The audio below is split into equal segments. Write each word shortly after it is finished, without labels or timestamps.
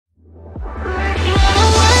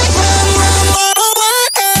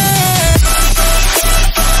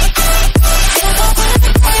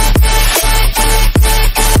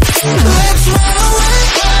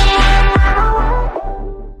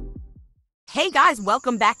Hey guys,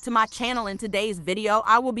 welcome back to my channel. In today's video,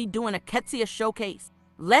 I will be doing a Qetsiyah showcase.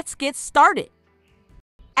 Let's get started.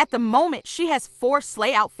 At the moment, she has 4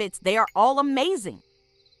 sleigh outfits. They are all amazing.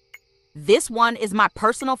 This one is my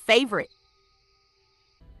personal favorite.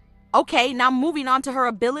 Okay, now moving on to her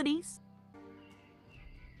abilities.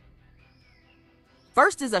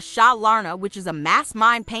 First is a Sha Larna, which is a mass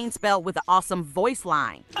mind pain spell with an awesome voice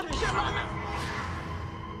line.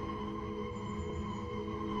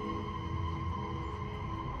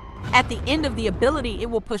 At the end of the ability, it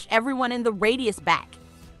will push everyone in the radius back.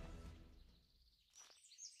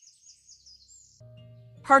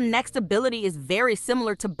 Her next ability is very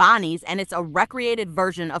similar to Bonnie's, and it's a recreated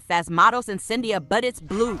version of Phasmatos Incendia, but it's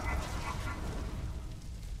blue.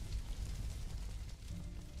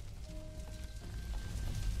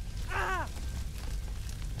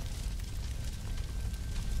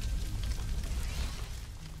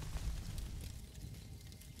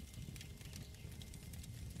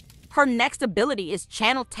 Her next ability is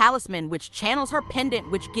Channel Talisman, which channels her pendant,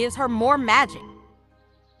 which gives her more magic.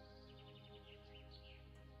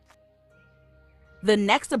 The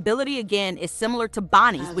next ability again is similar to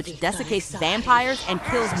Bonnie's, which desiccates vampires and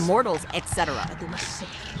kills mortals, etc.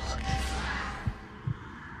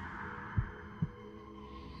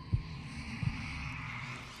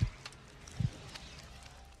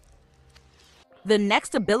 The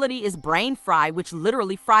next ability is Brain Fry, which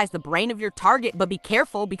literally fries the brain of your target, but be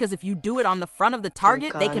careful because if you do it on the front of the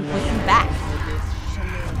target, they can push you back.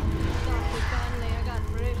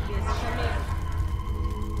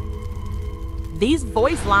 These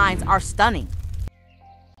voice lines are stunning.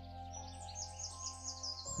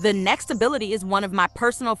 The next ability is one of my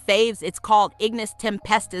personal faves. It's called Ignis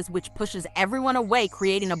Tempestus, which pushes everyone away,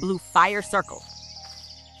 creating a blue fire circle.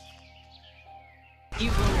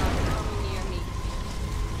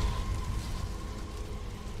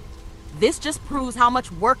 This just proves how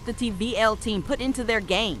much work the TVL team put into their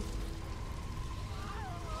game.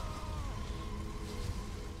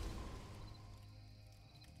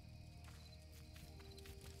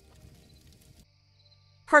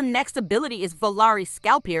 Her next ability is Volari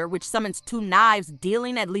Scalpier, which summons 2 knives,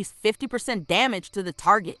 dealing at least 50% damage to the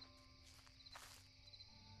target.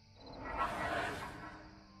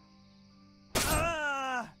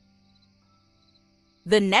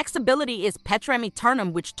 The next ability is Petram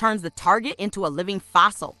Eternum, which turns the target into a living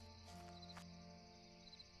fossil.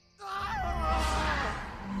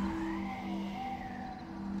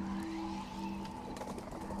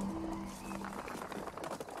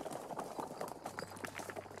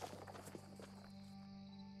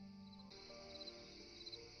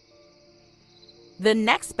 The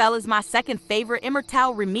next spell is my second favorite,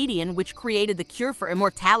 Immortal Remedian, which created the cure for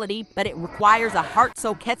immortality, but it requires a heart,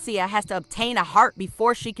 so Qetsiyah has to obtain a heart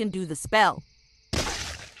before she can do the spell.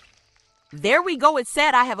 There we go, it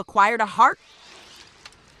said I have acquired a heart.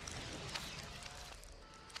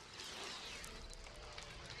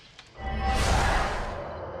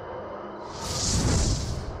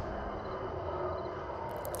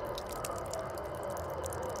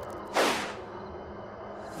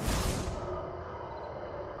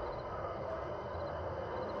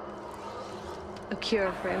 A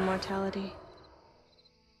cure for immortality.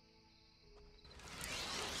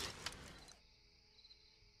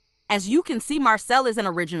 As you can see, Marcel is an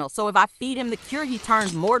original, so if I feed him the cure, he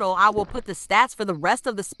turns mortal. I will put the stats for the rest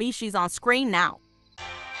of the species on screen now.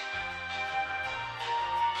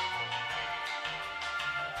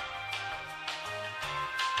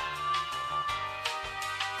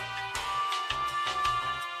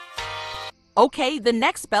 Okay, the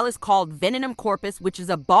next spell is called Venom Corpus, which is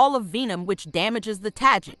a ball of venom which damages the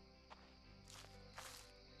target.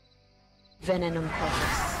 Venom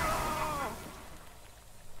Corpus.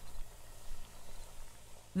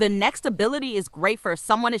 The next ability is great for if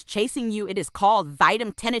someone is chasing you. It is called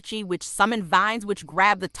Vitum Tenechi, which summon vines which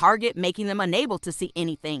grab the target, making them unable to see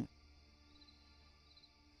anything.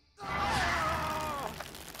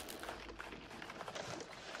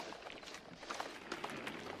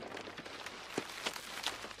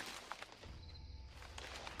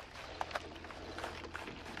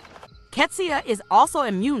 Qetsiyah is also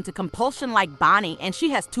immune to compulsion like Bonnie, and she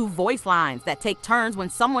has 2 voice lines that take turns when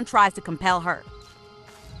someone tries to compel her.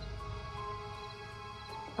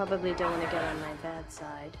 Probably don't want to get on my bad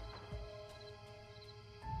side.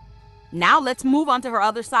 Now let's move on to her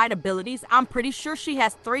other side abilities. I'm pretty sure she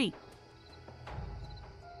has 3.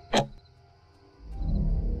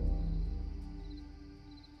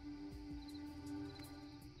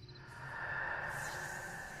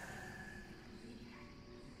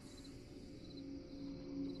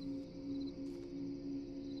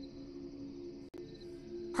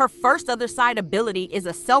 Her first other side ability is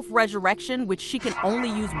a self-resurrection, which she can only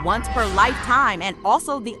use once per lifetime, and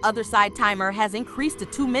also the other side timer has increased to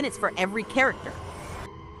 2 minutes for every character.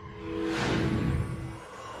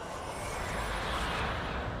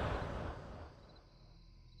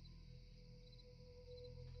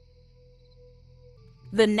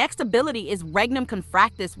 The next ability is Regnum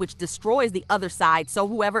Confractus, which destroys the other side, so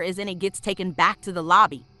whoever is in it gets taken back to the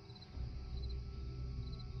lobby.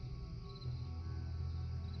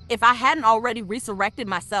 If I hadn't already resurrected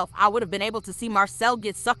myself, I would have been able to see Marcel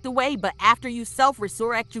get sucked away, but after you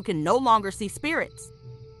self-resurrect, you can no longer see spirits.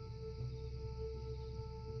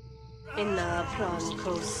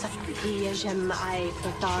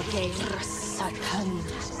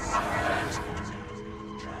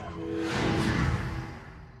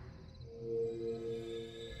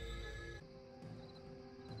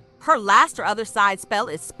 Her last or other side spell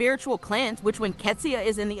is Spiritual Cleanse, which when Qetsiyah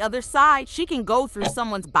is in the other side, she can go through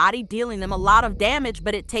someone's body, dealing them a lot of damage,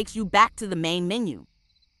 but it takes you back to the main menu.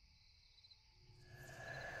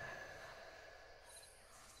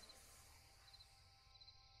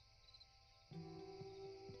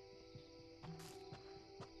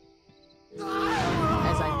 As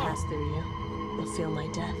I pass through you, you'll feel my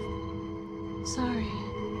death. Sorry.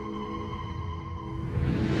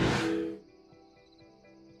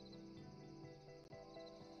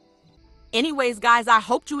 Anyways, guys, I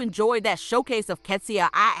hope you enjoyed that showcase of Qetsiyah.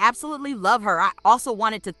 I absolutely love her. I also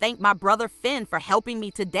wanted to thank my brother Finn for helping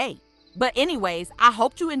me today. But anyways, I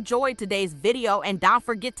hope you enjoyed today's video, and don't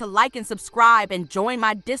forget to like and subscribe and join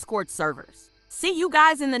my Discord servers. See you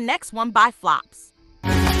guys in the next one. Bye, flops.